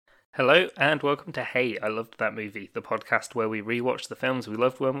Hello and welcome to Hey, I Loved That Movie, the podcast where we rewatch the films we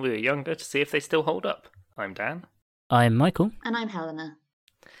loved when we were younger to see if they still hold up. I'm Dan. I'm Michael. And I'm Helena.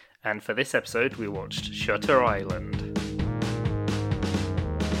 And for this episode we watched Shutter Island.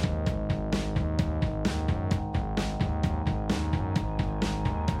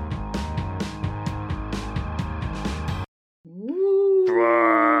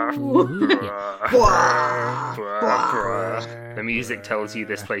 The music tells you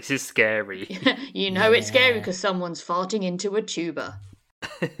this place is scary. You know it's scary because someone's farting into a tuba.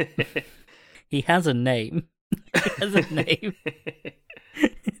 He has a name. It's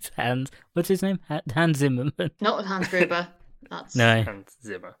Hans. What's his name? Hans Zimmerman. Not Hans Gruber. That's No, Hans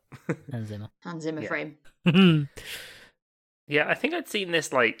Zimmer. Hans Zimmer. Hans Zimmer Yeah. frame. Yeah, I think I'd seen this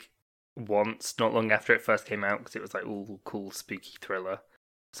once, not long after it first came out, because it was ooh, cool, spooky thriller.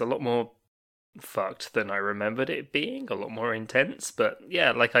 It's a lot more fucked than I remembered it being, a lot more intense, but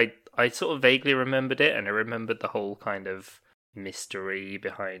yeah, I sort of vaguely remembered it, and I remembered the whole kind of mystery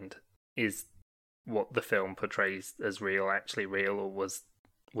behind, is what the film portrays as real actually real, or was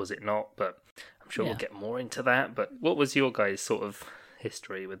it not? But I'm sure we'll get more into that. But what was your guys' sort of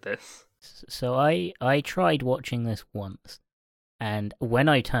history with this? So I tried watching this once, and when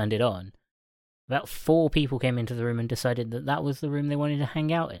I turned it on, about 4 people came into the room and decided that was the room they wanted to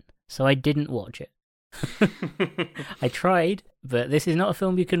hang out in. So I didn't watch it. I tried, but this is not a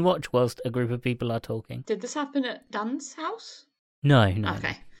film you can watch whilst a group of people are talking. Did this happen at Dan's house? No.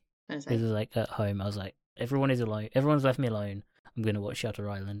 Okay. No. This was at home. I was like, everyone is alone. Everyone's left me alone. I'm going to watch Shutter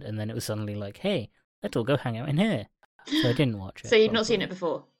Island. And then it was suddenly like, hey, let's all go hang out in here. So I didn't watch it. So you'd not seen it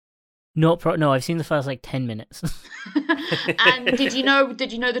before? No, I've seen the first 10 minutes. And did you know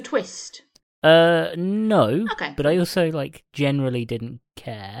the twist? No. Okay. But I also generally didn't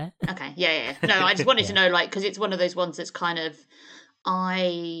care. Okay, yeah. No, I just wanted to know, because it's one of those ones that's kind of,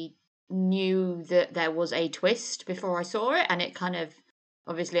 I knew that there was a twist before I saw it, and it kind of,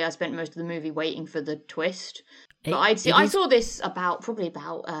 obviously I spent most of the movie waiting for the twist. But I saw this probably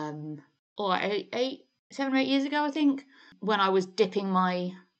about 7 or 8 years ago, I think, when I was dipping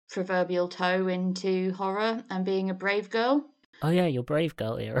my proverbial toe into horror and being a brave girl. Oh yeah, your brave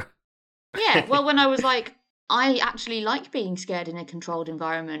girl era. Yeah, well, when I was like, I actually like being scared in a controlled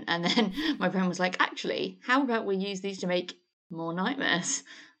environment. And then my friend was like, actually, how about we use these to make more nightmares?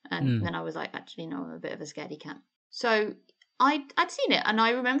 And then I was like, actually, no, I'm a bit of a scaredy cat. So I'd seen it, and I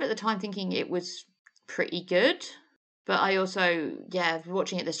remember at the time thinking it was pretty good. But I also,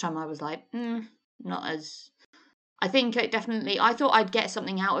 watching it this time, I was like, not as... I think it definitely... I thought I'd get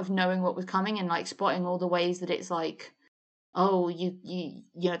something out of knowing what was coming and spotting all the ways that it's oh, you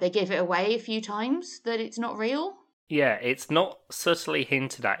know, they give it away a few times that it's not real. Yeah, it's not subtly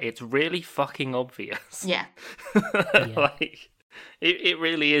hinted at. It's really fucking obvious. Yeah. It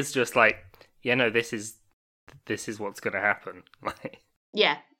really is just this is what's going to happen.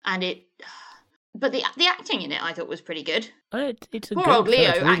 Yeah, and it... But the acting in it, I thought, was pretty good. It's a Poor good old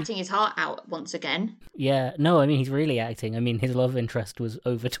Leo film. acting his heart out once again. Yeah, no, I mean, he's really acting. I mean, his love interest was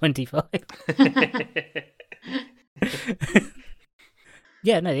over 25.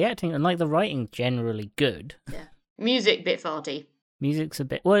 Yeah, no, the acting and the writing generally good. Yeah, music bit farty. Music's a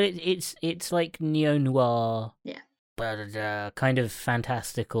bit it's like neo-noir. Yeah, but kind of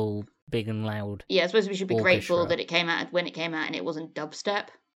fantastical, big and loud. Yeah, I suppose we should be orchestra. grateful that it came out when it came out and it wasn't dubstep.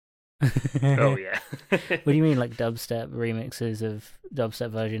 Oh yeah. What do you mean, dubstep remixes of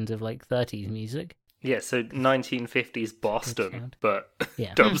dubstep versions of 30s music? Yeah, so 1950s Boston, but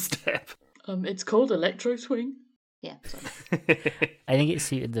Yeah. dubstep. It's called electro swing. Yeah, sorry. I think it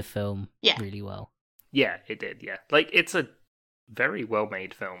suited the film Yeah. really well. Yeah, it did. Yeah, it's a very well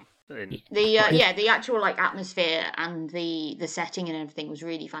made film. The actual atmosphere and the setting and everything was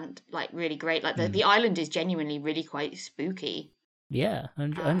really fun, really great. The island is genuinely really quite spooky. Yeah,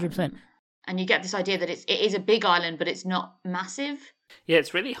 100%. And you get this idea that it is a big island, but it's not massive. Yeah,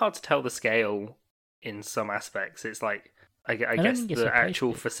 it's really hard to tell the scale in some aspects. It's I don't guess think it's the supposed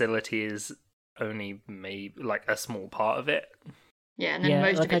actual to. facility is only maybe a small part of it. Yeah, and then Yeah,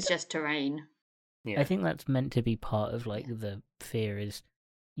 most of I it's just terrain. Yeah. I think that's meant to be part of the fear is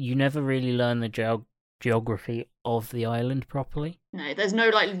you never really learn the geography of the island properly. No, there's no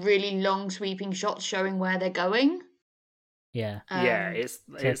really long sweeping shots showing where they're going. Yeah. The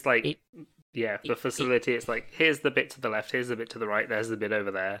facility, it's here's the bit to the left, here's the bit to the right, there's the bit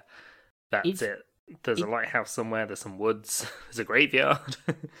over there. That's it. There's a lighthouse somewhere, there's some woods, there's a graveyard.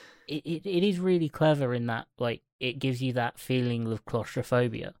 It is really clever in that, it gives you that feeling of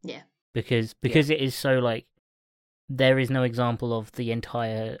claustrophobia. Yeah. Because it is so, there is no example of the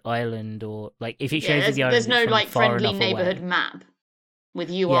entire island, or, if it shows you the island there's no, from far friendly enough neighbourhood away. map. with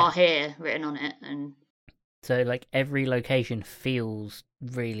 "You are here" written on it, and so like every location feels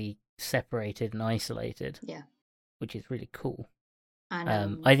really separated and isolated. Yeah, which is really cool. And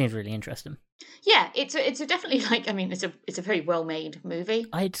I think it's really interesting. Yeah, it's a definitely like, I mean, it's a very well made movie.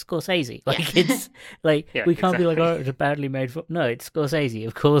 It's Scorsese. Like it's like Yeah, we can't be like, exactly. oh, it's a badly made film. No, it's Scorsese.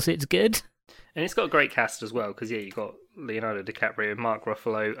 Of course, it's good. And it's got a great cast as well, because you got Leonardo DiCaprio, Mark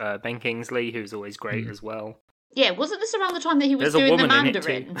Ruffalo, Ben Kingsley, who's always great as well. Yeah, wasn't this around the time that he was There's a doing the woman in it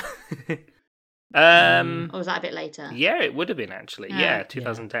Mandarin? too. Or was that a bit later? Yeah, it would have been actually. Yeah. Yeah,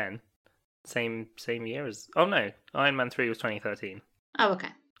 2010. Same year as. Oh no, Iron Man 3 was 2013. Oh, okay.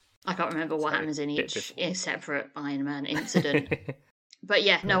 I can't remember what So, happens in bit each before. separate Iron Man incident. But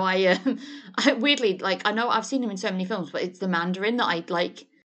yeah, no, I weirdly, like, I know I've seen him in so many films, but it's the Mandarin that I like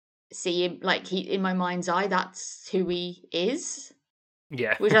see him, like, he in my mind's eye, that's who he is,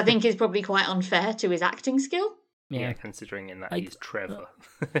 Yeah. which I think is probably quite unfair to his acting skill. Yeah, considering in that he's Trevor.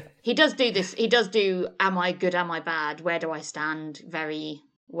 He does do this. He does do "Am I good? Am I bad? Where do I stand?" very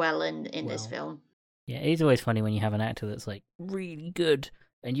well in this film. Yeah, it's always funny when you have an actor that's like really good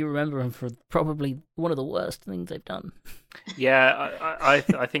and you remember him for probably one of the worst things they've done. Yeah, I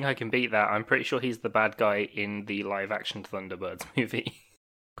think I can beat that. I'm pretty sure he's the bad guy in the live action Thunderbirds movie.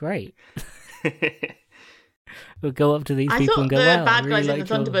 Great. We'll go up to these I people thought and go, the wow, bad I really guys in the like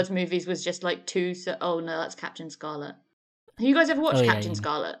your-" Thunderbirds movies was just like two. Oh no, that's Captain Scarlet. Have you guys ever watched yeah, Captain yeah.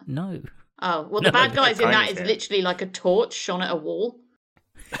 Scarlet? No. Oh well, No, the bad but guys in tiny that is bit. literally like a torch shone at a wall.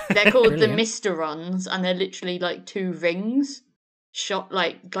 They're called the Brilliant. Mister Runs, and they're literally like two rings shot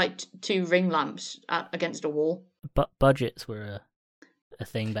like two ring lamps against a wall. But budgets were a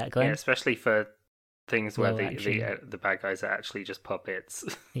thing back then. Yeah, especially for things where Low the bad guys are actually just puppets.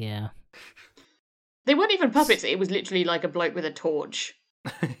 Yeah. They weren't even puppets. It was literally like a bloke with a torch.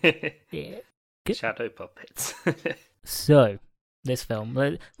 Yeah. Good. Shadow puppets. So, this film,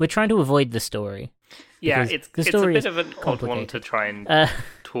 we're trying to avoid the story. Yeah, because it's the a story bit is of an odd one to try and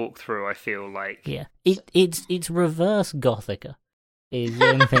talk through, I feel like. Yeah, it's reverse Gothica, is the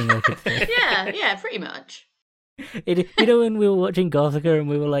only thing I could think. Yeah, pretty much. You know when we were watching Gothica and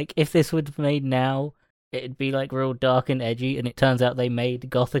we were like, if this was made now, it'd be like real dark and edgy, and it turns out they made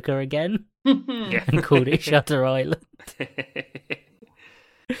Gothica again Yeah. and called it Shutter Island.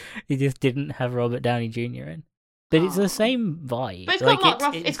 He just didn't have Robert Downey Jr. in. But it's Aw. the same vibe. But it's like, got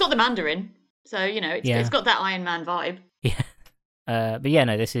Mark it's got the Mandarin, so you know Yeah. it's got that Iron Man vibe. Yeah. But yeah,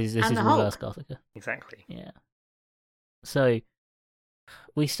 no, this is And the reverse Hulk. Gothica. Exactly. Yeah. So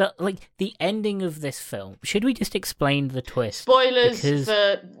we start like the ending of this film. Should we just explain the twist? Spoilers Because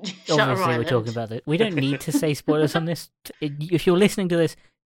for Shutter Obviously, Island. we're talking about it. We don't need to say spoilers on this. If you're listening to this,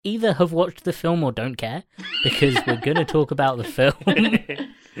 either have watched the film or don't care, because we're going to talk about the film.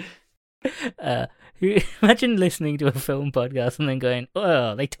 Imagine listening to a film podcast and then going,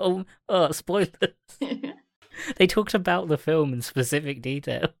 "Oh, they told, spoilers." They talked about the film in specific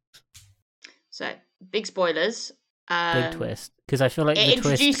detail. So big spoilers. Big twist, because I feel like It the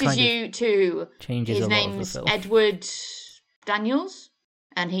twist introduces kind you to of changes his a lot of the name's film. Edward Daniels,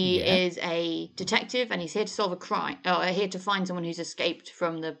 and he Yeah. is a detective, and he's here to solve a crime. Or here to find someone who's escaped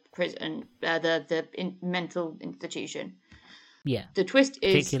from the prison, mental institution. Yeah, The twist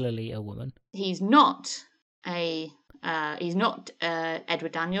is particularly a woman. he's not Edward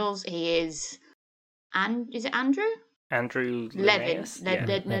Daniels. He is is it Andrew Andrew Levin? Linnaeus?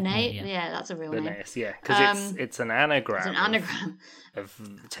 Yeah. Linnaeus? yeah. Yeah, that's a real name. Linnaeus, yeah. Because it's an anagram. It's an anagram.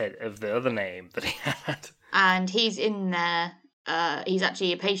 of the other name that he had. And he's in there. He's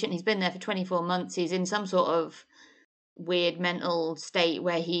actually a patient. He's been there for 24 months. He's in some sort of weird mental state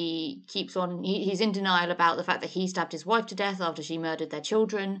where he keeps on. He's in denial about the fact that he stabbed his wife to death after she murdered their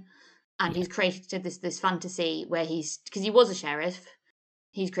children, and he's created this fantasy where because he was a sheriff.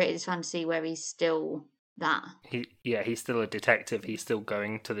 He's created this fantasy where he's still that. He's still a detective. He's still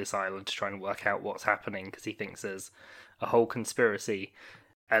going to this island to try and work out what's happening because he thinks there's a whole conspiracy.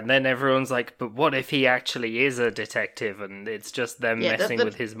 And then everyone's like, but what if he actually is a detective and it's just them messing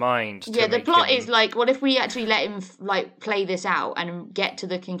with his mind? Yeah, the plot is like, what if we actually let him play this out and get to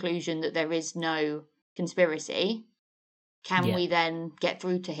the conclusion that there is no conspiracy? Can we then get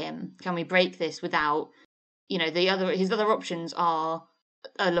through to him? Can we break this without, his other options are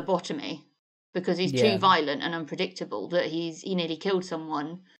a lobotomy because he's too violent and unpredictable that he nearly killed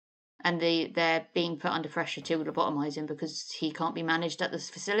someone. And they're being put under pressure to lobotomize him because he can't be managed at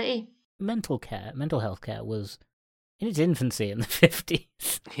this facility. Mental health care was in its infancy in the 50s.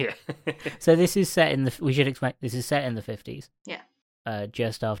 Yeah. So this is set in we should explain, this is set in the 50s. Yeah.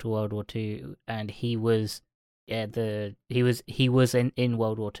 Just after World War II, and he was in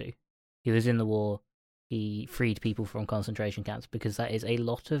World War II. He was in the war. he freed people from concentration camps, because that is a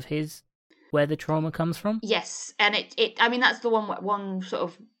lot of where the trauma comes from. Yes, and I mean, that's the one sort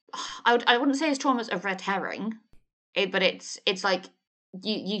of, I wouldn't say his trauma's a red herring, but it's like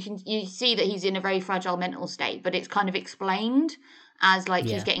you see that he's in a very fragile mental state, but it's kind of explained as like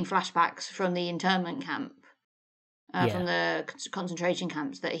he's getting flashbacks from the internment camp, from the concentration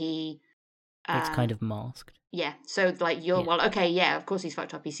camps that he. It's kind of masked. Yeah, so like well, okay, yeah, of course he's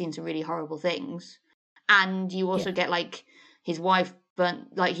fucked up. He's seen some really horrible things, and you also get like his wife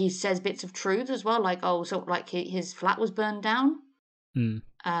burnt. Like he says bits of truth as well, like so like his flat was burned down.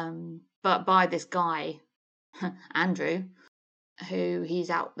 But by this guy, Andrew, who he's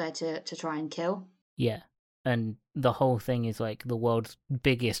out there to try and kill. Yeah, and the whole thing is like the world's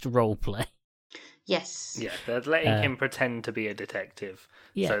biggest role play. Yes. Yeah, they're letting him pretend to be a detective,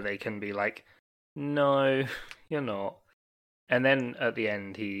 so they can be like, no, you're not. And then at the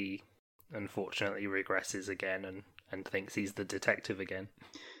end, he unfortunately regresses again and thinks he's the detective again.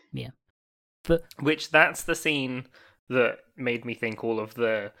 Yeah. That's the scene that made me think all of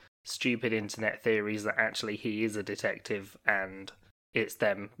the stupid internet theories that actually he is a detective and it's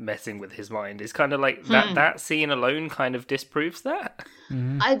them messing with his mind. Is kind of like that scene alone kind of disproves that.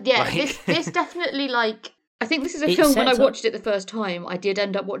 Mm-hmm. This definitely, like, I think this is a film, when I watched it the first time, I did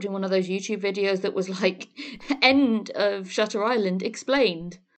end up watching one of those YouTube videos that was like, end of Shutter Island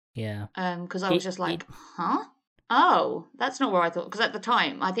explained. Yeah. Because I was just like, huh? Oh, that's not where I thought. Because at the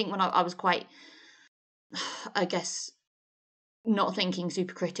time, I think when I was quite, I guess, not thinking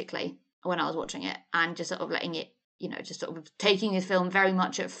super critically when I was watching it, and just sort of letting it, just sort of taking this film very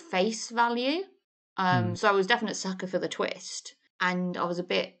much at face value. So I was definitely a sucker for the twist. And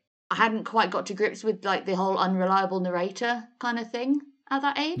I hadn't quite got to grips with like the whole unreliable narrator kind of thing at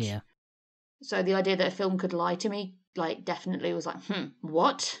that age. Yeah. So the idea that a film could lie to me, like, definitely was like,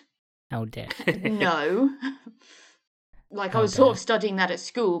 what? How dare? No. Like, I was sort of studying that at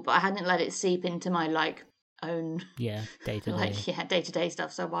school, but I hadn't let it seep into my, like, own... Yeah, day-to-day. Like, day-to-day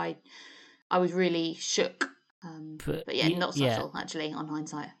stuff, so I was really shook. But yeah, not subtle, actually, on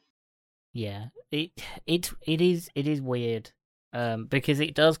hindsight. Yeah, it is weird, because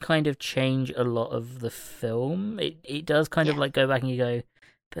it does kind of change a lot of the film. It does kind of, like, go back and you go,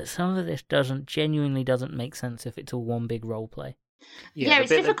 but some of this genuinely doesn't make sense if it's all one big role play. Yeah, it's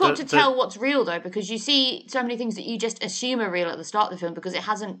difficult to tell what's real, though, because you see so many things that you just assume are real at the start of the film because it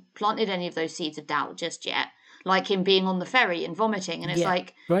hasn't planted any of those seeds of doubt just yet. Like him being on the ferry and vomiting, and it's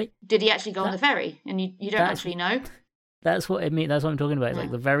like, right? Did he actually go on the ferry? And you don't actually know. That's what I mean. That's what I'm talking about. It's like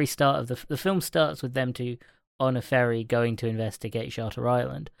the very start of the film starts with them two on a ferry going to investigate Shutter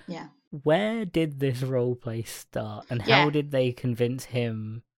Island. Yeah. Where did this role play start, and how did they convince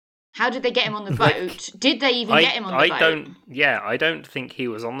him? How did they get him on the boat? Did they even get him on the boat? I don't think he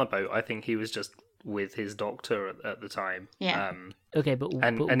was on the boat. I think he was just with his doctor at the time. Yeah. Okay, but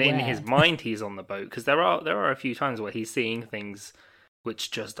in his mind he's on the boat, because there are a few times where he's seeing things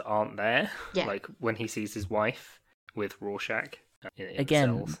which just aren't there. Yeah. Like when he sees his wife with Rorschach.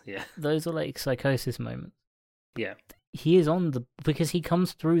 Again, those are like psychosis moments. Yeah. He is because he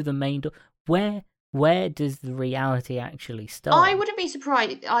comes through the main door. Where does the reality actually start? I wouldn't be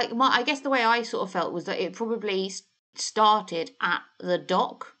surprised. I guess the way I sort of felt was that it probably started at the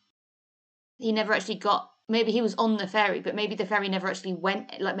dock. He never actually maybe he was on the ferry, but maybe the ferry never actually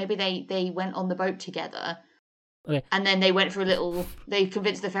went, like maybe they went on the boat together. Okay. And then they went for they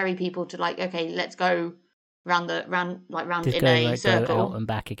convinced the ferry people to, like, okay, let's go round just in a circle. Go out and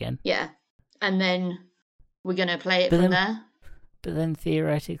back again. Yeah. And then we're going to play it from there. But then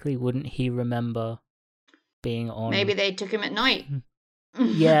theoretically, wouldn't he remember being on? Maybe they took him at night.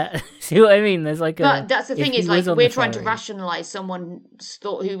 Yeah, see what I mean? There's like but that's the thing, is like we're trying to rationalize someone's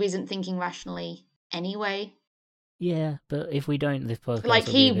thought who isn't thinking rationally anyway. Yeah, but if we don't, this podcast, like,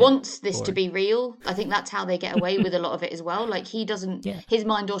 he wants this to be real. I think that's how they get away with a lot of it as well. Like, he doesn't. Yeah. His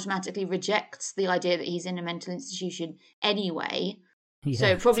mind automatically rejects the idea that he's in a mental institution anyway. Yeah, so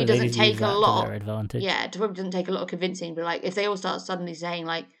it probably doesn't take a lot. Yeah, it probably doesn't take a lot of convincing. But like, if they all start suddenly saying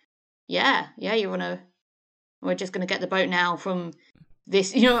like, "Yeah, we're just going to get the boat now from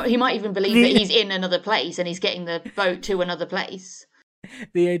this," he might even believe that he's in another place and he's getting the boat to another place.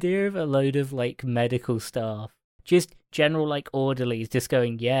 The idea of a load of like medical staff, just general like orderlies, just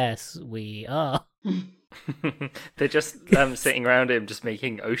going, "Yes, we are." They're just sitting around him, just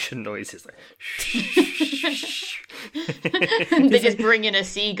making ocean noises. Like, they just bring in a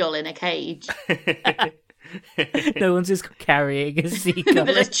seagull in a cage. No one's just carrying a seagull.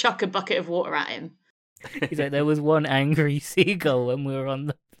 They just chuck a bucket of water at him. He's like, there was one angry seagull when we were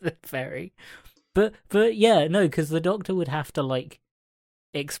on the ferry. But yeah, no, because the doctor would have to like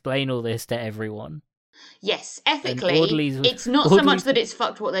explain all this to everyone. Yes, And ethically, Audley's- it's not so much Audley's- that it's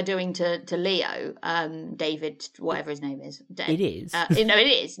fucked what they're doing to Leo, David, whatever his name is. It is. No, it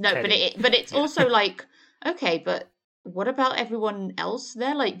is. No, but Teddy. but it's Yeah. also like, okay, but what about everyone else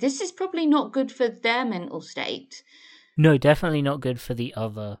there? Like, this is probably not good for their mental state. No, definitely not good for the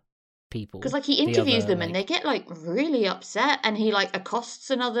other people. Because, like, he The interviews other, them and they get, like, really upset. And he, like, accosts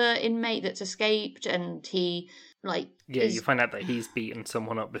another inmate that's escaped. And he, like... Yeah, you find out that he's beaten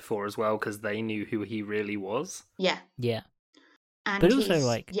someone up before as well because they knew who he really was. Yeah. Yeah. And But also, he's-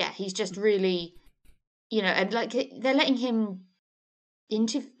 like- Yeah, he's just really... You know, and, like, they're letting him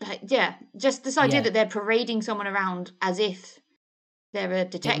into... Like, yeah, just this idea Yeah. that they're parading someone around as if they're a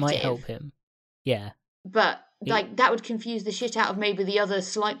detective. It might help him. Yeah. But, like, that would confuse the shit out of maybe the other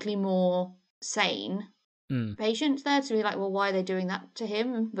slightly more sane Mm. patients there to be like, well, why are they doing that to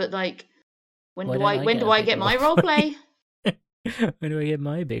him? But, like, when Why do don't I I when get do a I big get my role role play? When do I get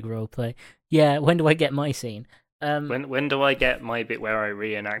my big role play? Yeah, when do I get my scene? When do I get my bit where I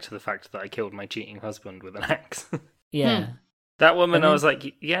reenact the fact that I killed my cheating husband with an axe? Yeah. That woman, I I mean- was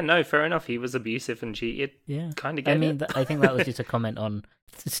like, yeah, no, fair enough. He was abusive and cheated. Yeah. Kind of get I mean, it. I think that was just a comment on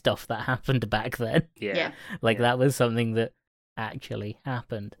stuff that happened back then. Yeah. Yeah. Like, Yeah. that was something that actually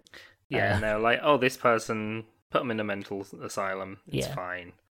happened. Yeah, and they're like, oh, this person, put him in a mental asylum. It's Yeah.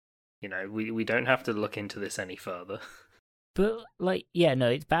 fine. You know, we don't have to look into this any further. But, like, yeah, no,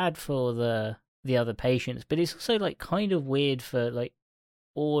 it's bad for the other patients, but it's also, like, kind of weird for, like,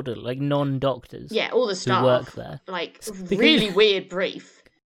 like, non-doctors Yeah, all the who staff. work there. Like, Because- really weird brief.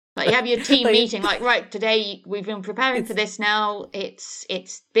 Like, you have your team Like- meeting, like, right, today we've been preparing for this now.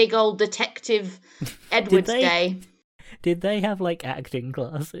 It's big old detective Edwards they- Day. Did they have, like, acting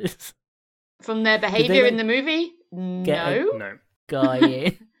classes? From their behaviour like, in the movie? get a- No. No. Guy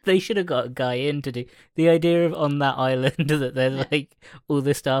in. They should have got a guy in to do the idea of on that island that there's like all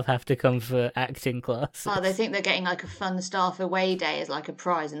the staff have to come for acting classes. Oh, they think they're getting like a fun staff away day as like a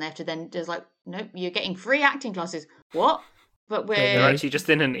prize, and they have to then just like, nope, you're getting free acting classes. What? But They're we're actually just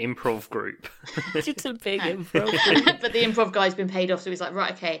in an improv group. Just a big No. improv. but the improv guy's been paid off, so he's like,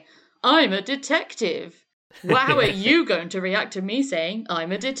 right, okay, I'm a detective. Well, how are you going to react to me saying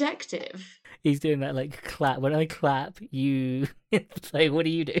I'm a detective? He's doing that like clap. When I clap, you say, "What do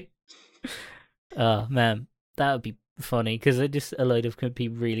you do?" Oh man, that would be funny because they're just a load of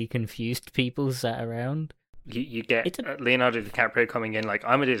really confused people sat around. You get It's a- Leonardo DiCaprio coming in like,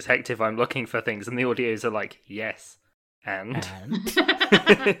 I'm a detective, I'm looking for things, and the audios are like, yes, and...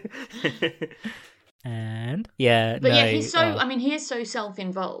 And yeah, But no, yeah, he's so. oh, I mean, he is so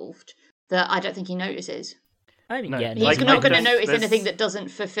self-involved that I don't think he notices. I mean, no, yeah, He's Like, not going to there's- notice there's- anything that doesn't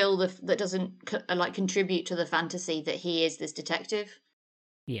fulfill that doesn't like contribute to the fantasy that he is this detective.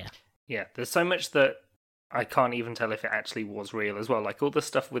 yeah. Yeah, there's so much that I can't even tell if it actually was real as well. Like, all the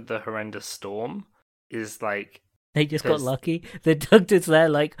stuff with the horrendous storm is like... They just got Because- lucky. The doctor's there,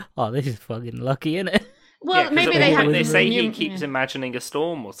 like, oh, this is fucking lucky, isn't it? Well, 'cause maybe at they one have. point they say he new- keeps yeah. imagining a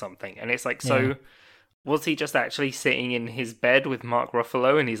storm or something, and it's like, so... Yeah. Was he just actually sitting in his bed with Mark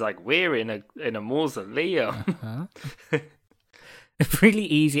Ruffalo, and he's like, "We're in a mausoleum." Uh-huh. Really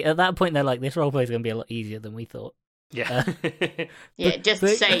easy. At that point, they're like, this roleplay is going to be a lot easier than we thought. Yeah. Yeah, just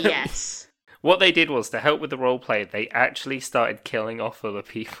but- say yes. What they did was, to help with the roleplay, they actually started killing off other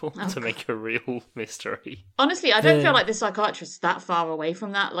people Oh, to make a real mystery. Honestly, I don't The- feel like the psychiatrist's that far away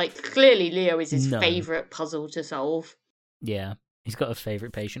from that. Like, clearly, Leo is his No. favourite puzzle to solve. Yeah. He's got a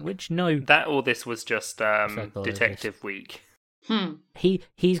favourite patient, which, no, That or this was just Psychologist. Detective Week. he's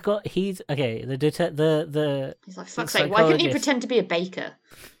okay, the He's like, fuck's The sake, why couldn't he psychologist- pretend to be a baker?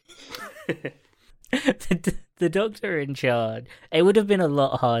 the doctor in charge, it would have been a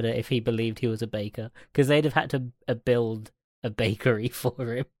lot harder if he believed he was a baker, because they'd have had to build a bakery for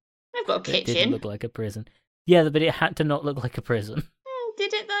him. They've got a That didn't kitchen. look like a prison. Yeah, but it had to not look like a prison.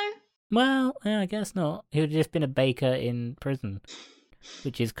 Did it, though? Well, yeah, I guess not. He would have just been a baker in prison,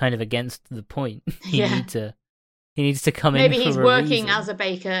 which is kind of against the point. Yeah. He needs to come Maybe in for he's a working reason. as a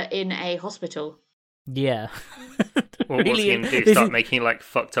baker in a hospital. Yeah. What was he Really, going to do? this Start is- making, like,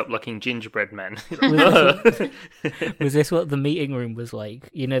 fucked up looking gingerbread men? Was this what the meeting room was like?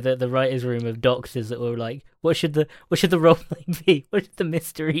 You know, the writers' room of doctors that were like, what should the roleplay be? What should the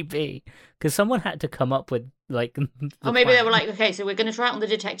mystery be? Because someone had to come up with like. Or maybe they were like, okay, so we're going to try it on the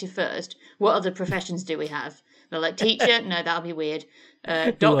detective first. What other professions do we have? They're like, teacher? No, that'll be weird.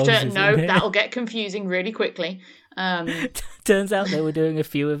 Doctor? else is No, in here? that'll get confusing really quickly. Turns out they were doing a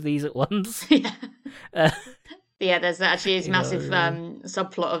few of these at once. Yeah. Uh, Yeah, there's actually this You know, massive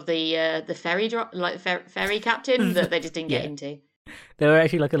subplot of the ferry captain that they just didn't get Yeah. into. there were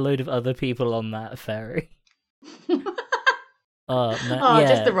actually like a load of other people on that ferry. Oh, man, Oh, yeah.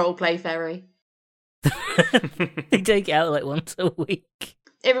 just the roleplay ferry. They take it out like once a week.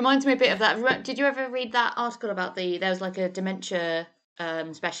 It reminds me a bit of that. Did you ever read that article about there was like a dementia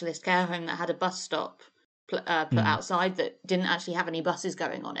specialist care home that had a bus stop put outside that didn't actually have any buses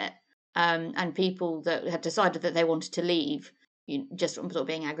going on it, and people that had decided that they wanted to leave, just sort of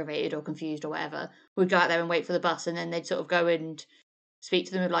being aggravated or confused or whatever, would go out there and wait for the bus, and then they'd sort of go and speak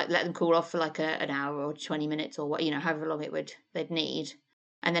to them and like let them cool off for like an hour or 20 minutes or what, however long they'd need,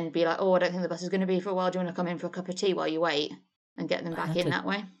 and then be like, oh, I don't think the bus is going to be for a while. Do you want to come in for a cup of tea while you wait? And get them back in that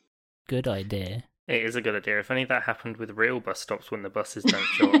way. Good idea. It is a good idea. If only that happened with real bus stops when the buses don't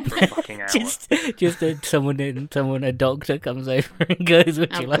show up for a fucking hour. just a doctor comes over and goes,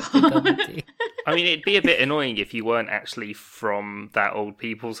 would you like a cup of tea? I mean, it'd be a bit annoying if you weren't actually from that old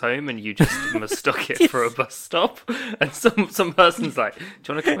people's home and you just mistook it for a bus stop. And some person's like, do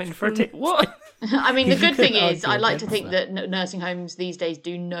you want to come in for a tea? What? I mean, the good thing is, I like to think that nursing homes these days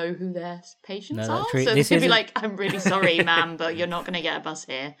do know who their patients are. So they could be like, I'm really sorry, ma'am, but you're not going to get a bus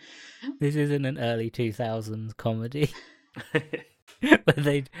here. This isn't an early 2000s comedy where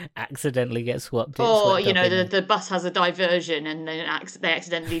they'd accidentally get swapped. Or, the bus has a diversion and then they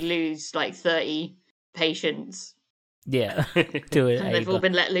accidentally lose like 30 patients. Yeah. To it. And they've all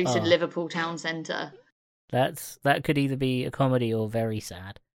been let loose in Liverpool town centre. That could either be a comedy or very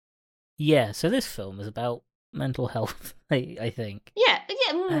sad. Yeah, so this film is about mental health, I think. Yeah, I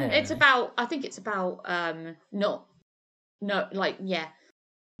think it's about not knowing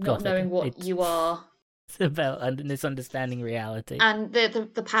what you are. It's about misunderstanding reality. And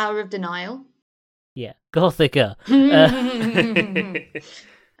the power of denial. Yeah, Gothica.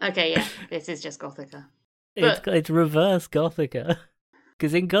 Okay, yeah, this is just Gothica. It's reverse Gothica.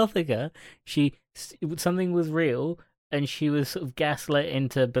 Because in Gothica, something was real, and she was sort of gaslit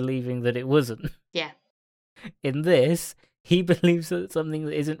into believing that it wasn't. Yeah. In this, he believes that something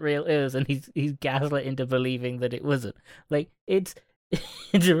that isn't real is, and he's gaslit into believing that it wasn't. Like, it's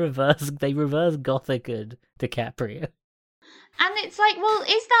a reverse. They reverse Gothica DiCaprio. And it's like, well,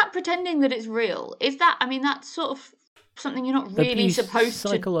 is that pretending that it's real? Is that? I mean, that's sort of something you're not really supposed to.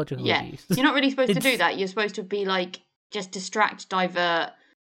 Psychological abuse. You're not really supposed to do that. You're supposed to be like just distract, divert,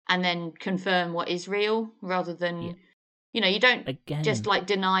 and then confirm what is real, rather than you don't just like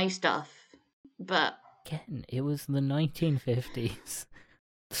deny stuff. But again, it was the 1950s.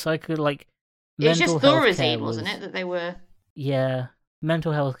 It's just Thorazine, wasn't it? That they were. Yeah,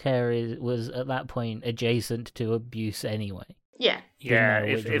 mental health care was at that point adjacent to abuse anyway. Yeah. Yeah,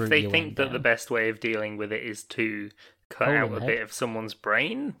 if they think that the best way of dealing with it is to cut out a bit of someone's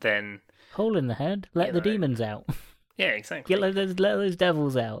brain, then hole in the head, let the demons out. Yeah, exactly. Let those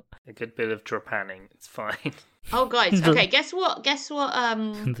devils out. A good bit of trepanning, it's fine. Oh, guys, okay, guess what?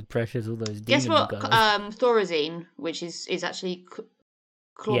 The pressures all those demons. Guess what? Thorazine, which is actually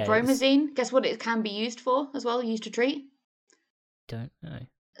chlorpromazine. Guess what it can be used for as well? Used to treat. Don't know.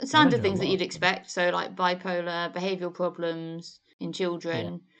 Standard things that you'd expect, so like bipolar, behavioural problems in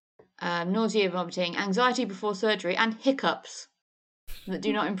children, nausea, vomiting, anxiety before surgery, and hiccups that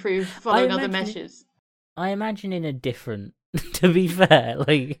do not improve following other measures. I imagine in a different. To be fair,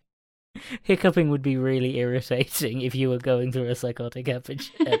 like hiccuping would be really irritating if you were going through a psychotic episode.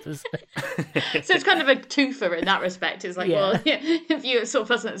 So it's kind of a twofer in that respect. It's like, well, if you're a sort of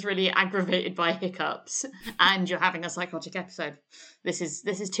person that's really aggravated by hiccups and you're having a psychotic episode, this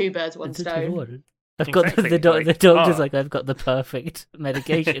is two birds, one stone. I've got the doctor's like, I've got the perfect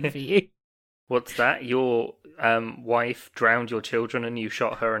medication for you. What's that? Your wife drowned your children and you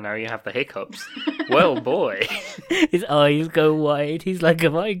shot her and now you have the hiccups. Well, boy. His eyes go wide. He's like,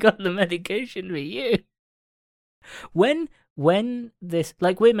 have I got the medication for you? When this,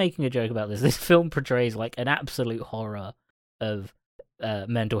 like, we're making a joke about this film portrays like an absolute horror of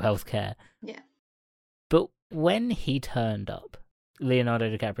mental health care. Yeah. But when he turned up,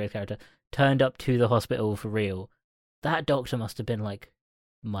 Leonardo DiCaprio's character turned up to the hospital for real, that doctor must have been like,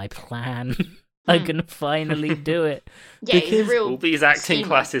 my plan. I can finally do it. Yeah, because all these acting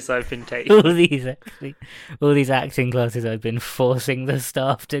classes I've been taking. all these acting classes I've been forcing the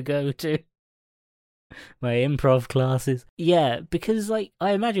staff to go to. My improv classes. Yeah, because like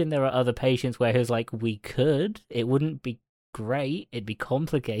I imagine there are other patients where he was like, we could. It wouldn't be great. It'd be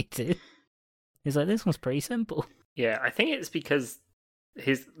complicated. He's like, this one's pretty simple. Yeah, I think it's because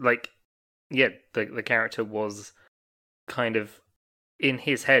his the character was kind of in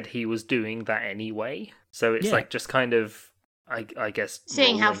his head, he was doing that anyway. So it's like just kind of, I guess,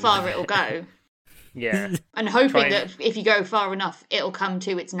 seeing how far it'll go. Yeah. And hoping that if you go far enough, it'll come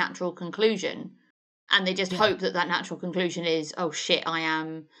to its natural conclusion. And they just hope that natural conclusion is, oh shit, I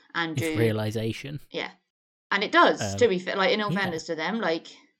am Andrew. It's realization. Yeah. And it does, to be fair. Like, in all fairness to them, like...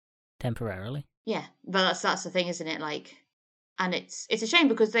 Temporarily. Yeah, but that's the thing, isn't it? Like, and it's a shame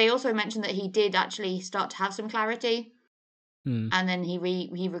because they also mentioned that he did actually start to have some clarity, and then he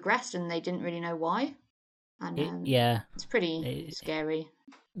regressed, and they didn't really know why. And it's pretty scary.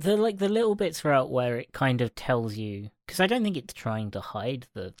 The little bits throughout where it kind of tells you, because I don't think it's trying to hide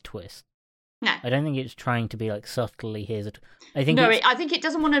the twist. No, I don't think it's trying to be like subtly. I think it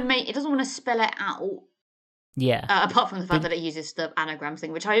doesn't want to spell it out. Yeah. Apart from the fact that it uses the anagrams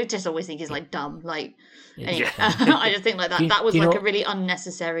thing, which I just always think is like dumb. Like, anyway, I just think like that was like a really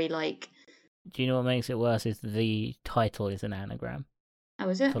unnecessary like. Do you know what makes it worse? Is the title is an anagram. Oh,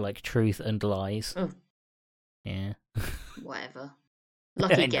 is it? For like truth and lies. Oh. Yeah. Whatever.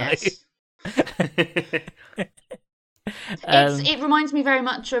 Lucky guess. It reminds me very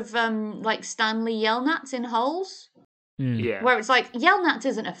much of like Stanley Yelnats in Holes. Yeah. Where it's like Yelnats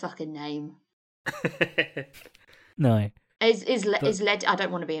isn't a fucking name. No. Is Led? I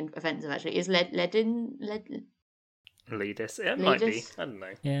don't want to be offensive. Actually, is Ledis? It might be. I don't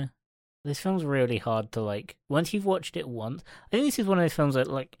know. Yeah. This film's really hard to like. Once you've watched it once, I think this is one of those films that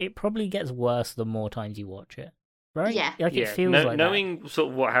like it probably gets worse the more times you watch it. Right? Yeah. Like it feels like knowing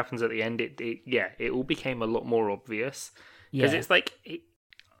sort of what happens at the end, it all became a lot more obvious. Because it's like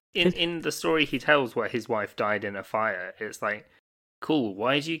in the story he tells where his wife died in a fire, it's like, cool,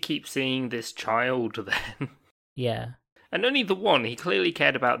 why do you keep seeing this child then? Yeah. And only the one, he clearly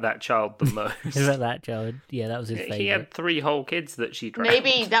cared about that child the most. About that child, yeah, that was his favourite. He had 3 whole kids that she drowned.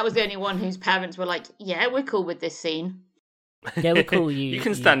 Maybe that was the only one whose parents were like, yeah, we're cool with this scene. Yeah, we're cool. You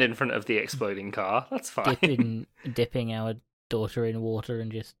can stand in front of the exploding car, that's fine. Dipping our daughter in water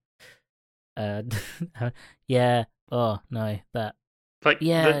and just... yeah, oh, no, that... Like,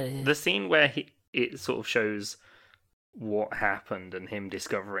 the scene where it sort of shows what happened and him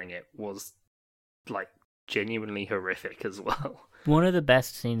discovering it was, like, genuinely horrific as well. One of the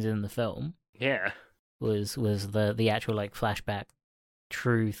best scenes in the film, yeah, was the actual like flashback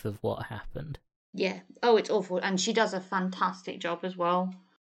truth of what happened. Yeah. Oh, it's awful, and she does a fantastic job as well.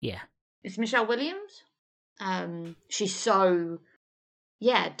 Yeah. It's Michelle Williams. She's so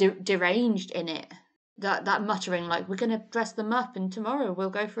deranged in it. That muttering like, we're gonna dress them up and tomorrow we'll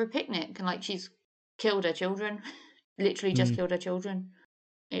go for a picnic, and like she's killed her children. Literally just killed her children.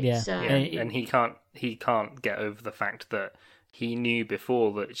 It's, and he can't get over the fact that he knew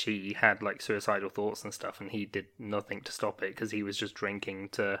before that she had like suicidal thoughts and stuff, and he did nothing to stop it because he was just drinking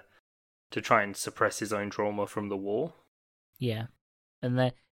to try and suppress his own trauma from the war. Yeah,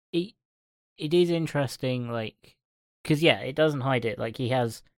 and it is interesting, like, because it doesn't hide it. Like he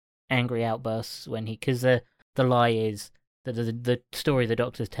has angry outbursts when because the lie is that the story the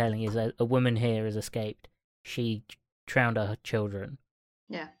doctor's telling is that a woman here has escaped. She drowned her children.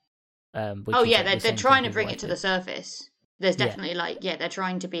 Yeah. They're trying to bring it to the surface. There's definitely they're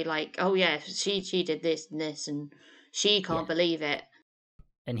trying to be like, oh yeah, she did this and this, and she can't believe it.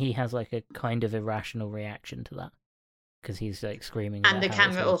 And he has like a kind of irrational reaction to that because he's like screaming. And the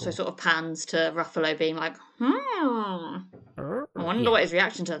camera also sort of pans to Ruffalo being like, I wonder what his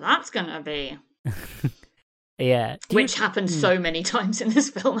reaction to that's gonna be. Yeah, which happens so many times in this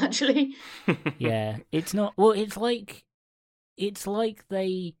film, actually. Yeah, it's not. Well, it's like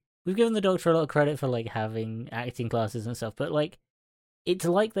we've given the Doctor a lot of credit for like having acting classes and stuff, but like it's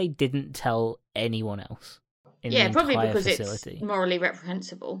like they didn't tell anyone else. Probably because facility. It's morally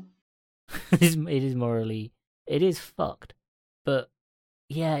reprehensible. It is fucked, but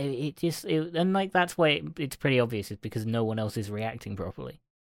yeah, and like that's why it's pretty obvious. Is because no one else is reacting properly.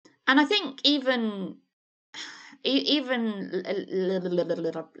 And I think even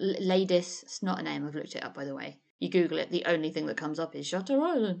Ladis, it's not a name. I've looked it up, by the way. You Google it, the only thing that comes up is Shutter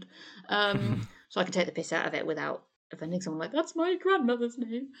Island. So I can take the piss out of it without offending someone like, that's my grandmother's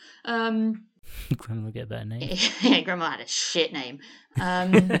name. Grandma would get a better name. Yeah, Grandma had a shit name.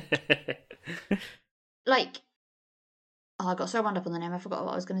 Like, I got so wound up on the name, I forgot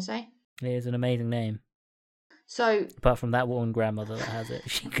what I was going to say. It is an amazing name. So, apart from that one grandmother that has it,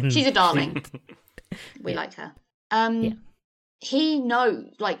 she's a darling. We liked her. He knows,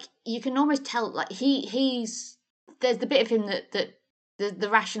 like, you can almost tell, like, he's there's the bit of him that the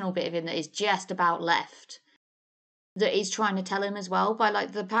rational bit of him that is just about left, that he's trying to tell him as well by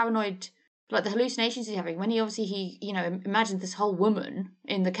like the paranoid, like the hallucinations he's having when he imagines this whole woman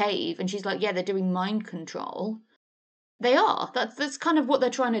in the cave, and she's like, yeah, they're doing mind control. They are. That's kind of what they're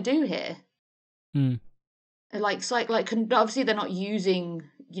trying to do here. Obviously they're not using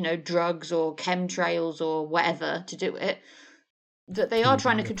drugs or chemtrails or whatever to do it. That they are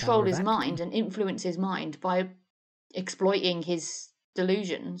trying to control his mind and influence his mind by exploiting his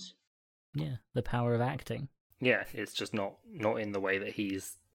delusions. Yeah, the power of acting. Yeah, it's just not in the way that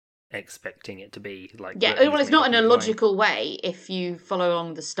he's expecting it to be. Like, Yeah, that well, he's it's not made in a up his mind. logical way if you follow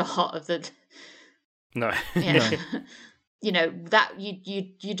along the start of the. No. Yeah. You know, that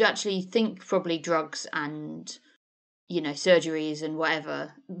you'd actually think probably drugs and, you know, surgeries and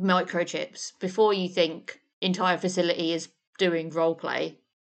whatever, microchips, before you think entire facility is doing role play.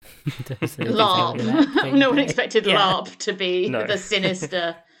 LARP. No one expected LARP to be the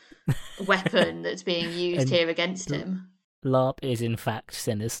sinister weapon that's being used here against him. LARP is in fact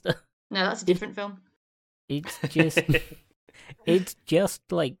sinister. No, that's a different film. It's just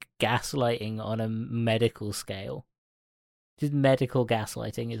like gaslighting on a medical scale. Just medical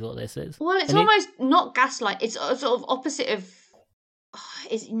gaslighting is what this is. Well, it's almost not gaslight. It's a sort of opposite of.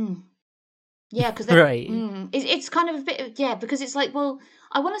 Yeah, because right. It's kind of a bit of, because it's like, well,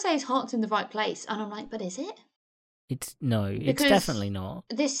 I want to say his heart's in the right place, and I'm like, but is it? It's definitely not.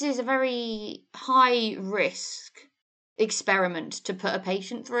 This is a very high risk experiment to put a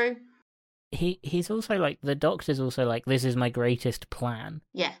patient through. He's also like, the doctor's also like, this is my greatest plan.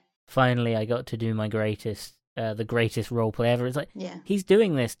 Yeah. Finally, I got to do my greatest, the greatest role play ever. It's like, yeah, he's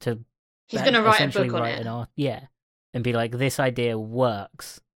doing this to. He's going to write a book on it. And be like, this idea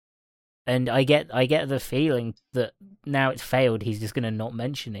works. And I get the feeling that now it's failed, he's just going to not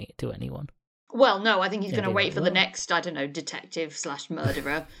mention it to anyone. Well, no, I think he's going to wait for the next, I don't know,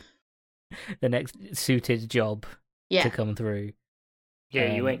 detective/murderer. The next suited job to come through.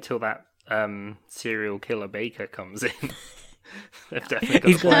 Yeah, you wait till that serial killer baker comes in. They've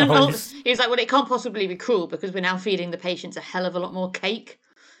definitely got He's like, well, it can't possibly be cruel because we're now feeding the patients a hell of a lot more cake.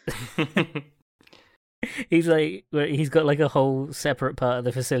 He's like, he's got like a whole separate part of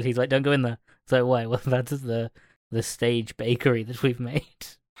the facility. He's like, don't go in there. It's like, why? Well, that's the stage bakery that we've made.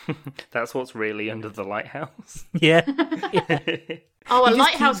 That's what's really under the lighthouse. Yeah. Oh, a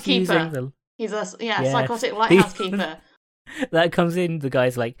lighthouse keeper. He's a psychotic lighthouse keeper. That comes in, the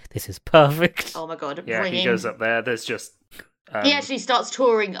guy's like, this is perfect. Oh my god. Yeah, he goes up there, there's just... he actually starts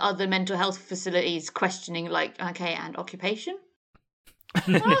touring other mental health facilities, questioning, like, okay, and occupation?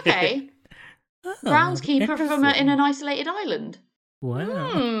 Okay. Groundskeeper from in an isolated island.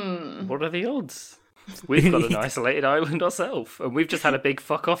 Wow. What are the odds? We've got an isolated island ourselves, and we've just had a big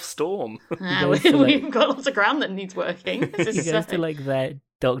fuck-off storm. We've got lots of ground that needs working. He goes to like their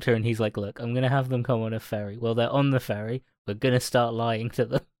doctor, and he's like, look, I'm going to have them come on a ferry. Well, they're on the ferry. We're going to start lying to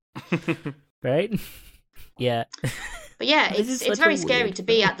them. Right? Yeah. But yeah, it's very scary to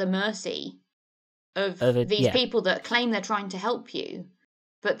be at the mercy of these people that claim they're trying to help you.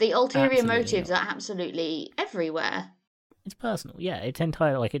 But the ulterior motives are absolutely everywhere. It's personal, yeah. It's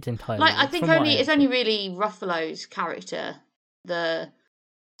entirely. Like I think it's only really Ruffalo's character, the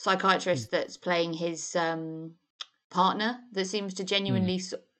psychiatrist that's playing his partner, that seems to genuinely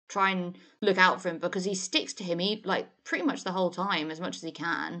try and look out for him, because he sticks to him pretty much the whole time, as much as he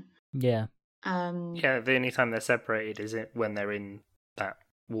can. Yeah. Yeah. The only time they're separated is when they're in that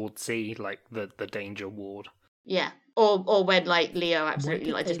Ward C, like the danger ward. Yeah. Or when Leo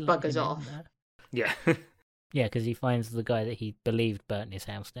absolutely just buggers off. Yeah. Yeah, because he finds the guy that he believed burnt his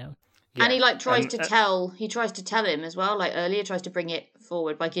house down. Yeah. And he tries to tell him as well, earlier tries to bring it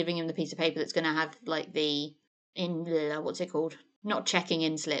forward by giving him the piece of paper that's going to have what's it called? Not checking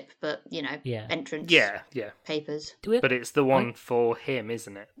in slip, but entrance papers. But it's the one for him,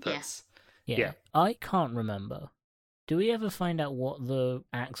 isn't it? Yeah. I can't remember. Do we ever find out what the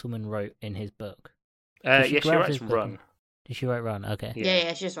Axelman wrote in his book? She writes Run. Did she write Run? Okay.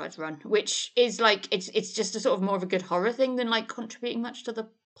 Yeah, she just writes Run, which is it's just a sort of more of a good horror thing than contributing much to the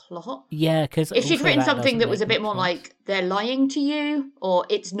plot. Yeah, because if she'd written something that was a bit more like they're lying to you, or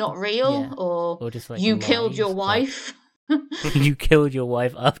it's not real, or just you killed your wife. You killed your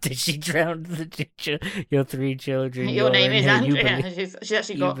wife after she drowned your 3 children. Your name is Andrea. She's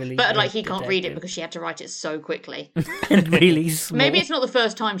actually got, but he can't read it because she had to write it so quickly. And really small. Maybe it's not the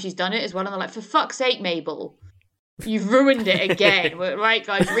first time she's done it as well. And they're like, for fuck's sake, Mabel, you've ruined it again. Right,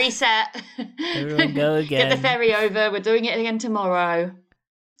 guys, reset. Everyone go again. Get the ferry over. We're doing it again tomorrow.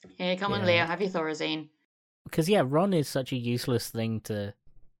 Here, come on, Leo, have your Thorazine. Because Ron is such a useless thing to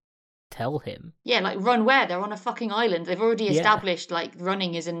tell him. Yeah, run where? They're on a fucking island. They've already established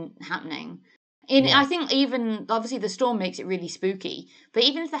running isn't happening. I think even obviously the storm makes it really spooky, but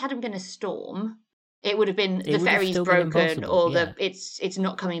even if there hadn't been a storm, it would have been the ferry's broken, or it's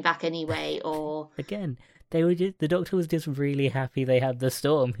not coming back anyway, or again, the doctor was just really happy they had the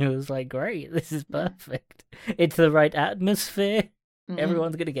storm. He was like, great, this is perfect. It's the right atmosphere. Mm-hmm.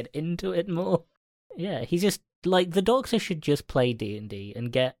 Everyone's gonna get into it more. Yeah, he's just the doctor should just play D&D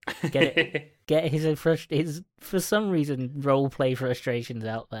and get his for some reason role play frustrations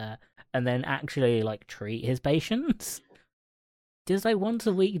out there, and then actually treat his patients. Just like once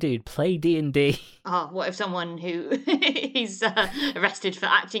a week, dude, play D&D. Oh, what if someone who he's arrested for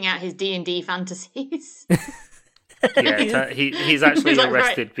acting out his D&D fantasies? Yeah, he's actually He's like,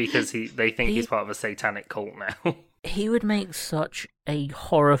 arrested right. because they think he's part of a satanic cult now. He would make such a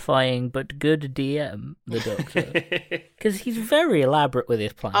horrifying but good DM, the Doctor. Because he's very elaborate with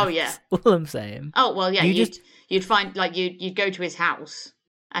his plans. Oh, yeah. All I'm saying. Oh, well, yeah, You you'd find, like, you'd go to his house,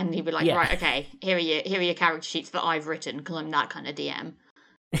 and he'd be like, Yeah. right, okay, here are your character sheets that I've written, because I'm that kind of DM.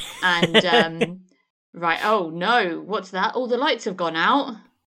 And, right, oh, no, what's that? All the lights have gone out.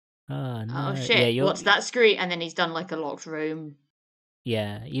 Oh, no. Oh, shit, Yeah, what's that screen? And then he's done, like, a locked room.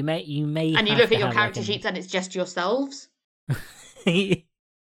 Yeah, you may. And you have look to at your have, character like, sheets, and it's just yourselves. You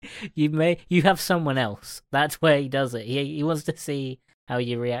have someone else. That's where he does it. He wants to see how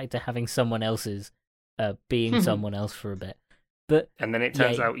you react to having someone else's being someone else for a bit. But And then it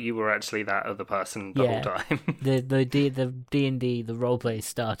turns out you were actually that other person the whole time. the D&D the roleplay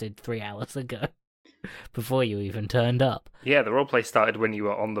started 3 hours ago, before you even turned up. Yeah, the roleplay started when you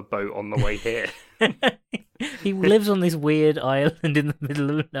were on the boat on the way here. He lives on this weird island in the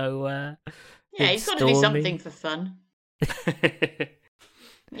middle of nowhere. Yeah, It's it's got to be stormy. something for fun.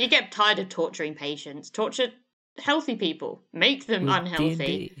 You get tired of torturing patients. Torture healthy people. Make them With unhealthy.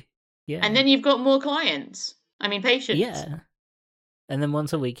 D&D. Yeah. And then you've got more clients. I mean, patients. Yeah. And then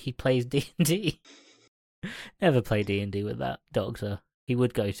once a week he plays D&D. Never play D&D with that Doctor. He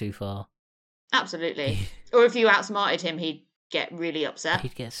would go too far. Absolutely. Or if you outsmarted him, he'd get really upset.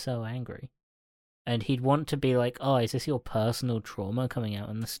 He'd get so angry. And he'd want to be like, oh, is this your personal trauma coming out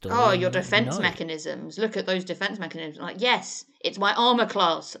in the story? Oh, And your I'm like, defense no. mechanisms. Look at those defense mechanisms. Like, yes, it's my armor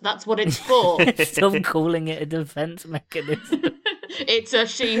class. That's what it's for. Stop calling it a defense mechanism. It's a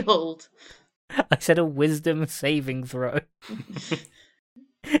shield. I said a wisdom saving throw.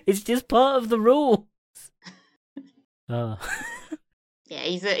 It's just part of the rules. Oh. Yeah,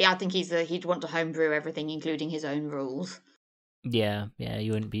 I think he'd want to homebrew everything, including his own rules. Yeah,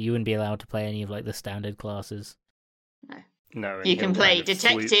 you wouldn't be allowed to play any of like the standard classes. No, and You can he'll play kind of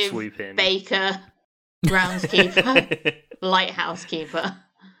detective, swoop in. baker, groundskeeper, lighthouse keeper.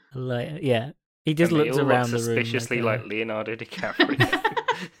 Like, yeah, he just And they looks all around look the room suspiciously like Leonardo DiCaprio.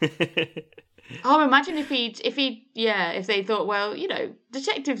 Oh, imagine if they thought, well,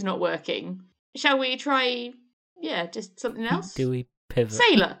 detective's not working. Shall we try, just something else? Do we pivot?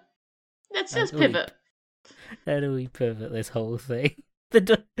 Sailor. Let's just pivot. How do we pivot this whole thing? I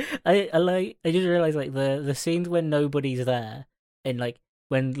just realised like the scenes when nobody's there and like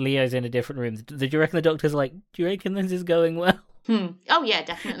when Leo's in a different room. Do you reckon the Doctor's like, do you reckon this is going well? Oh yeah,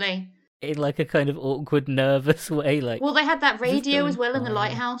 definitely. In like a kind of awkward, nervous way, like. Well, they had that radio as well in the fine?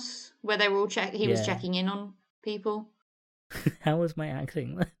 lighthouse where they were all he was Yeah. checking in on people. How was my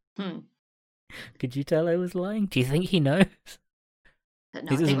acting? Hmm. Could you tell I was lying? Do you think he knows? No,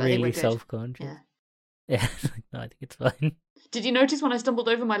 He's I think we're really good. self-conscious. Yeah. Yeah, no, I think it's fine. Did you notice when I stumbled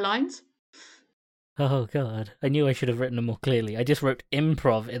over my lines? Oh god, I knew I should have written them more clearly. I just wrote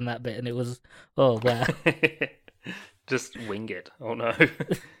improv in that bit, and it was wow. Just wing it. Oh no.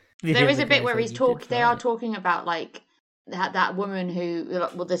 There is a bit where he's they are talking about like that woman who,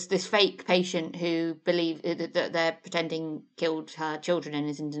 well, this fake patient who that they're pretending killed her children and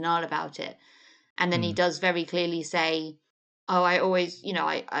is in denial about it, and then he does very clearly say, "Oh, I always, he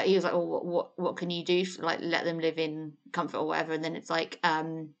was like, oh, what can you do? Like, let them live in comfort or whatever." And then it's like,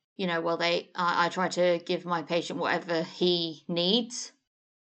 well, I try to give my patient whatever he needs.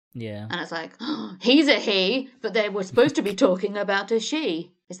 Yeah. And it's like, oh, he's a he, but they were supposed to be talking about a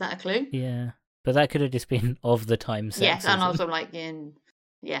she. Is that a clue? Yeah. But that could have just been of the time sexism. Yes, and also like,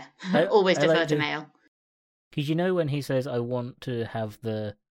 always I defer like to male. Because when he says, I want to have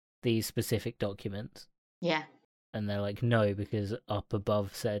these specific documents, Yeah. and they're like, no, because up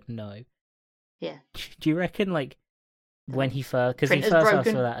above said no. Yeah. Do you reckon, like, when he first... Because he Printer's first asked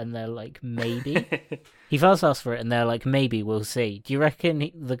broken. for that, and they're like, maybe? He first asked for it, and they're like, maybe, we'll see. Do you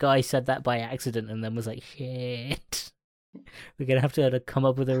reckon the guy said that by accident, and then was like, shit... We're going to have to come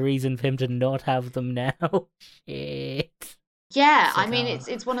up with a reason for him to not have them now. Shit. Yeah, It's I like, mean,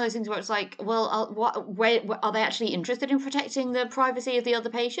 it's one of those things where it's like, well, where are they actually interested in protecting the privacy of the other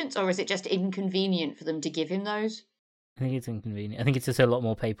patients, or is it just inconvenient for them to give him those? I think it's inconvenient. I think it's just a lot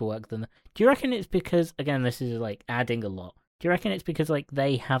more paperwork than... Do you reckon it's because, again, this is like adding a lot. Do you reckon it's because like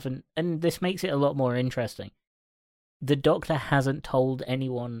they haven't... And this makes it a lot more interesting. The Doctor hasn't told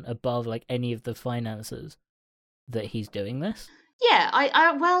anyone above like any of the finances that he's doing this? Yeah,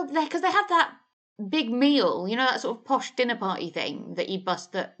 because they have that big meal, that sort of posh dinner party thing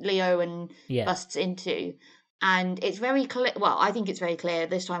that Leo and busts into, and it's very clear. Well, I think it's very clear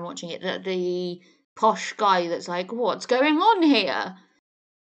this time watching it that the posh guy that's like, what's going on here,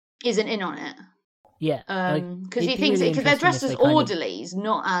 isn't in on it. Yeah. Because he thinks because they're dressed as orderlies,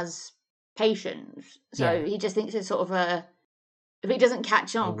 not as patients. So he just thinks it's sort of if he doesn't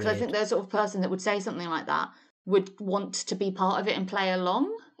catch on, because I think they're the sort of person that would say something like that would want to be part of it and play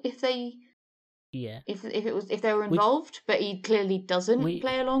along if they if they were involved, but he clearly doesn't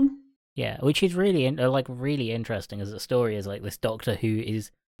play along. Yeah, which is really really interesting as a story, is like this doctor who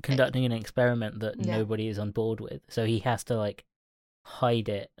is conducting an experiment that nobody is on board with, so he has to like hide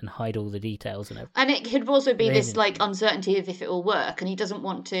it and hide all the details and everything. And it could also be this like uncertainty of if it will work, and he doesn't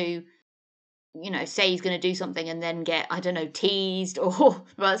want to, say he's going to do something and then get, I don't know, teased or, well,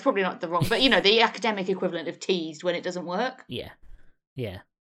 that's probably not the wrong, but the academic equivalent of teased when it doesn't work. Yeah.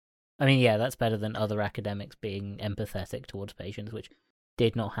 I mean, that's better than other academics being empathetic towards patients, which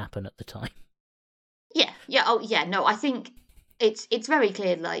did not happen at the time. No, I think it's very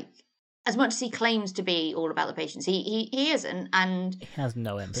clear, like, as much as he claims to be all about the patients, he isn't, and he has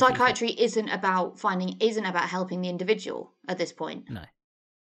no empathy. Psychiatry isn't about helping the individual at this point. No.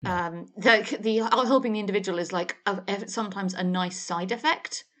 The helping the individual is like sometimes a nice side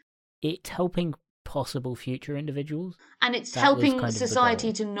effect. It's helping possible future individuals, and it's helping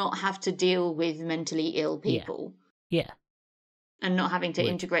society to not have to deal with mentally ill people. Yeah. And not having to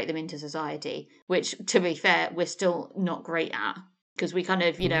integrate them into society, which, to be fair, we're still not great at. Because we kind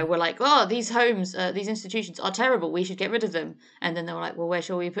of, we're like, oh, these homes, these institutions are terrible, we should get rid of them. And then they were like, well, where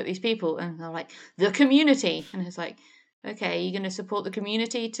shall we put these people? And they're like, the community. And it's like, okay, are you going to support the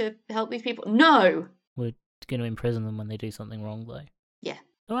community to help these people? No! We're going to imprison them when they do something wrong, though. Yeah.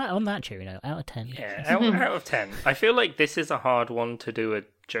 All right, on that cheery note, out of 10. Yeah, out of 10. I feel like this is a hard one to do a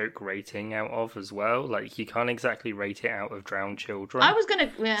joke rating out of as well. Like, you can't exactly rate it out of Drowned Children. I was going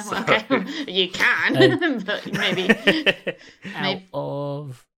to... okay, you can, but maybe... Out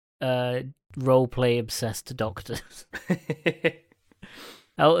of role-play obsessed doctors.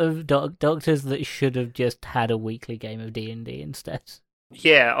 Out of doctors that should have just had a weekly game of D&D instead.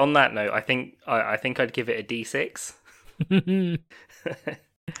 Yeah, on that note, I think I'd give it a D6.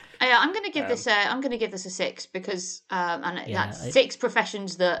 I'm going to give this. I'm going to give this a 6 because, that's 6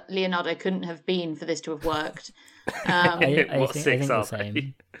 professions that Leonardo couldn't have been for this to have worked. I think are the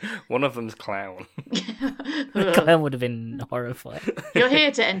same. One of them's clown. The clown would have been horrified. You're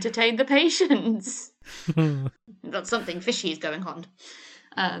here to entertain the patients. That's something fishy is going on.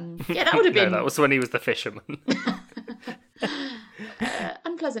 That would have been. No, that was when he was the fisherman.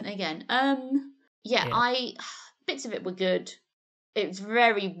 Unpleasant again. Bits of it were good. It was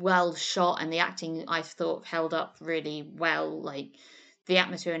very well shot, and the acting I thought held up really well, like the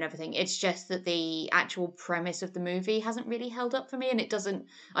atmosphere and everything. It's just that the actual premise of the movie hasn't really held up for me, and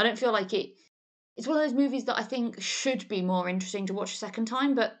I don't feel like it's one of those movies that I think should be more interesting to watch a second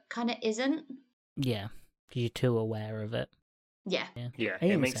time, but kind of isn't. Yeah, you're too aware of it. Yeah,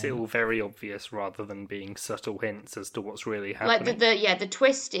 it makes it all very obvious rather than being subtle hints as to what's really happening. Like the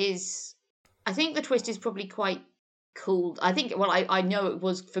twist is, I think the twist is probably quite cool. I think, I know it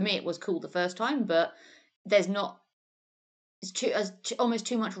was, for me it was cool the first time, but there's not, almost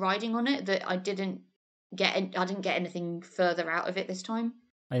too much riding on it that I didn't get anything further out of it this time.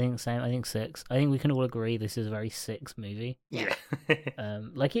 I think same. I think 6. I think we can all agree this is a very 6 movie. Yeah.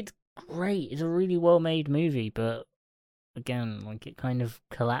 Like, it's great. It's a really well made movie, but again, like, it kind of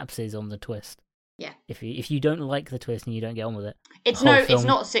collapses on the twist. Yeah. If you don't like the twist and you don't get on with it, it's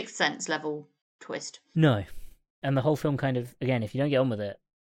not Sixth Sense level twist. No. And the whole film kind of, again, if you don't get on with it,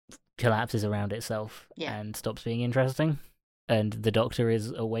 collapses around itself and stops being interesting. And the Doctor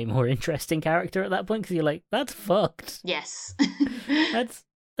is a way more interesting character at that point, because you're like, that's fucked. Yes. That's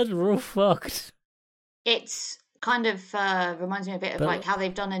real fucked. It's kind of reminds me a bit of like how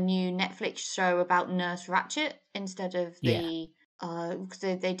they've done a new Netflix show about Nurse Ratched instead of the... because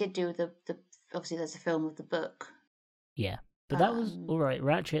they did do the... Obviously, there's a film of the book. Yeah. But that was alright.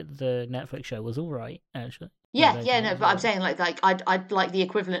 Ratched, the Netflix show, was alright, actually. But I'm saying like I'd like the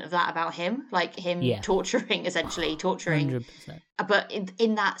equivalent of that about him, like him torturing. 100%. But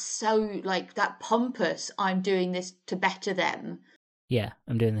in that, so like that pompous, I'm doing this to better them. Yeah,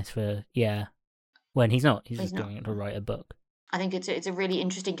 I'm doing this for when he's not. He's just doing it to write a book. I think it's a really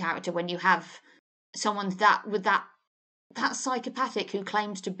interesting character when you have someone that psychopathic who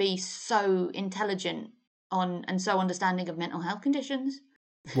claims to be so intelligent and so understanding of mental health conditions,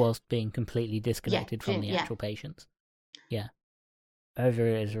 whilst being completely disconnected from the actual patients. Yeah. Over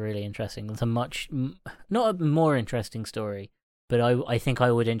is really interesting. It's not a more interesting story, but I think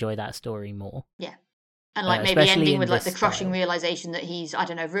I would enjoy that story more. Yeah. And like maybe ending with like the crushing realization that he's, I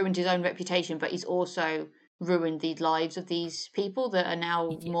don't know, ruined his own reputation, but he's also ruined the lives of these people that are now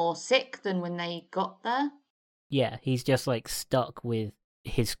more sick than when they got there. Yeah, he's just like stuck with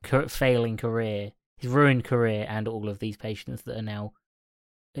his failing career, his ruined career, and all of these patients that are now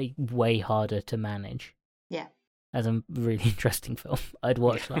way harder to manage. Yeah. As a really interesting film. I'd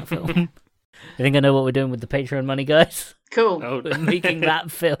watch that film. I think I know what we're doing with the Patreon money, guys. Cool. Oh. We're making that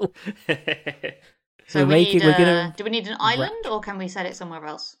film. So we're gonna do we need an island, or can we set it somewhere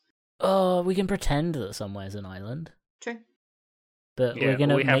else? Oh, we can pretend that somewhere's an island. True. But Yeah, we're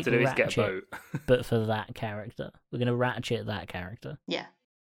gonna all we have make to do is Ratchet, get a boat. but for that character. We're gonna Ratchet that character. Yeah.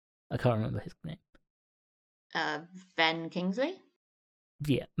 I can't remember his name. Ben Kingsley?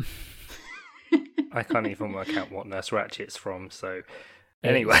 Yeah. I can't even work out what Nurse Ratchet's from, so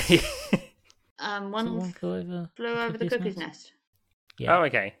anyway. One flew over the cuckoo's nest. Yeah. Oh,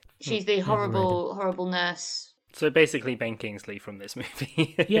 okay. She's the horrible nurse. So basically Ben Kingsley from this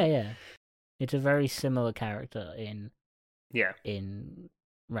movie. Yeah. It's a very similar character in Yeah.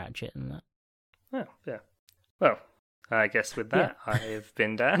 Ratchet and that. Oh, yeah. Well, I guess with that, I have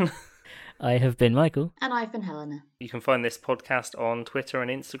been Dan. I have been Michael. And I've been Helena. You can find this podcast on Twitter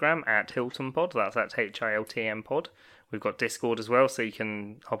and Instagram at Hilton Pod. That's at HILTM Pod. We've got Discord as well, so you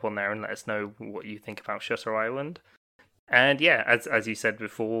can hop on there and let us know what you think about Shutter Island. And yeah, as you said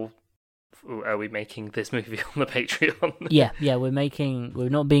before, are we making this movie on the Patreon? Yeah, we're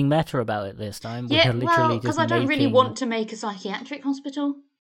not being meta about it this time. Yeah, because I don't really want to make a psychiatric hospital.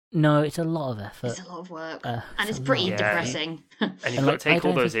 No, it's a lot of effort. It's a lot of work. And it's pretty depressing. And you've got to take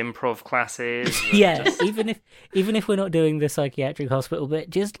all those improv classes. Yeah, even if we're not doing the psychiatric hospital bit,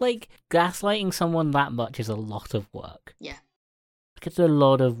 just like gaslighting someone that much is a lot of work. Yeah. It's a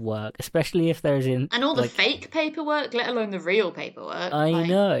lot of work, especially if there's And all the fake paperwork, let alone the real paperwork. I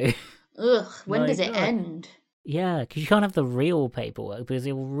know. Ugh, when does it end? Yeah, because you can't have the real paperwork because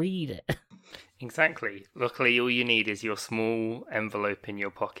he'll read it. Exactly. Luckily, all you need is your small envelope in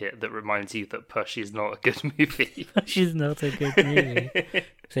your pocket that reminds you that Push is not a good movie. Push is not a good movie.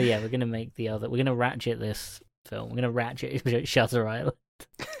 So yeah, we're gonna Ratchet this film. We're gonna Ratchet Shutter Island.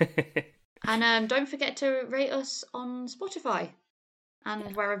 And don't forget to rate us on Spotify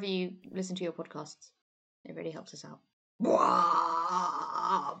and wherever you listen to your podcasts. It really helps us out.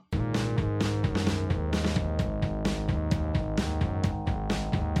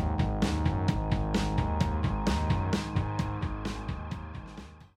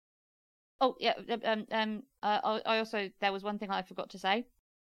 Oh yeah. I also there was one thing I forgot to say.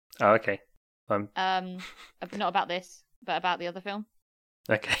 Oh, okay. Not about this, but about the other film.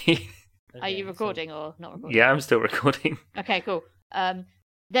 Okay. Are you recording or not recording? Yeah, I'm still recording. Okay, cool.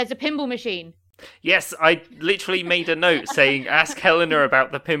 There's a pinball machine. Yes, I literally made a note saying, ask Helena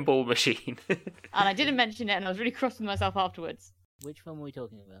about the pinball machine. And I didn't mention it, and I was really cross with myself afterwards. Which film are we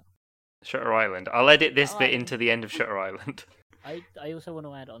talking about? Shutter Island. I'll edit this bit into the end of Shutter Island. I also want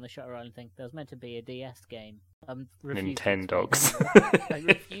to add on the Shutter Island thing, there was meant to be a DS game. Nintendogs. I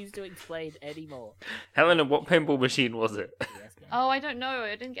refuse to explain anymore. Helena, what pinball machine was it? Oh, I don't know.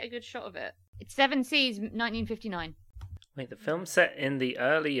 I didn't get a good shot of it. It's Seven Seas, 1959. Wait, the film's set in the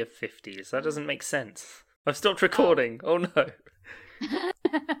earlier 50s. That doesn't make sense. I've stopped recording. Oh no.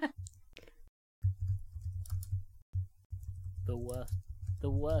 The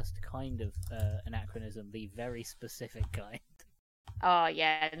worst kind of anachronism, the very specific kind. Oh,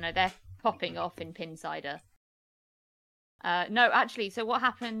 yeah. No, they're popping off in Pinsider. No, actually, so what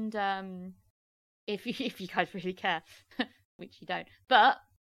happened, if you guys really care, which you don't, but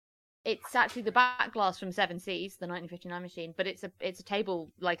it's actually the back glass from Seven Seas, the 1959 machine, but it's a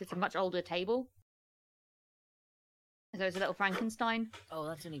table, like it's a much older table. So it's a little Frankenstein. Oh,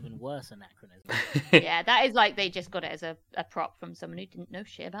 that's an even worse anachronism. Yeah, that is like they just got it as a prop from someone who didn't know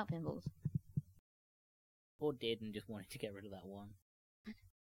shit about pinballs. Or did and just wanted to get rid of that one.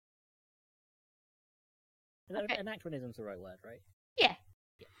 Okay. Anachronism's the right word, right? Yeah.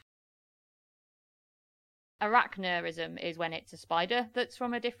 Arachnerism is when it's a spider that's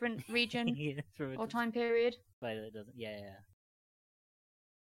from a different region or time period. Spider that doesn't. Yeah.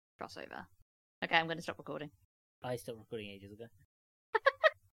 Crossover. Okay, I'm going to stop recording. I stopped recording ages ago.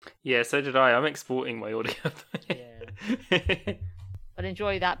 Yeah, so did I. I'm exporting my audio. Yeah. But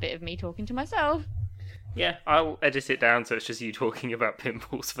enjoy that bit of me talking to myself. Yeah, I'll edit it down so it's just you talking about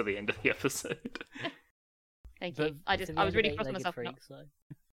pinballs for the end of the episode. Thank you. I was really cross with myself.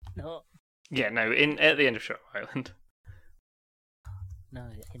 No. Yeah, no, at the end of Shutter Island. No,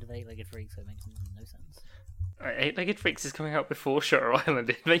 end of Eight-Legged Freak, so it makes no sense. Eight-Legged Freaks is coming out before Shutter Island.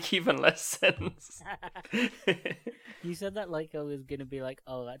 It'd make even less sense. You said that like I was gonna be like,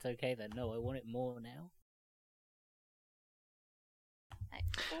 oh, that's okay then. No, I want it more now.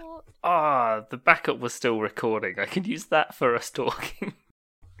 Export. The backup was still recording. I can use that for us talking.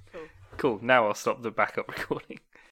 Cool. Cool, now I'll stop the backup recording.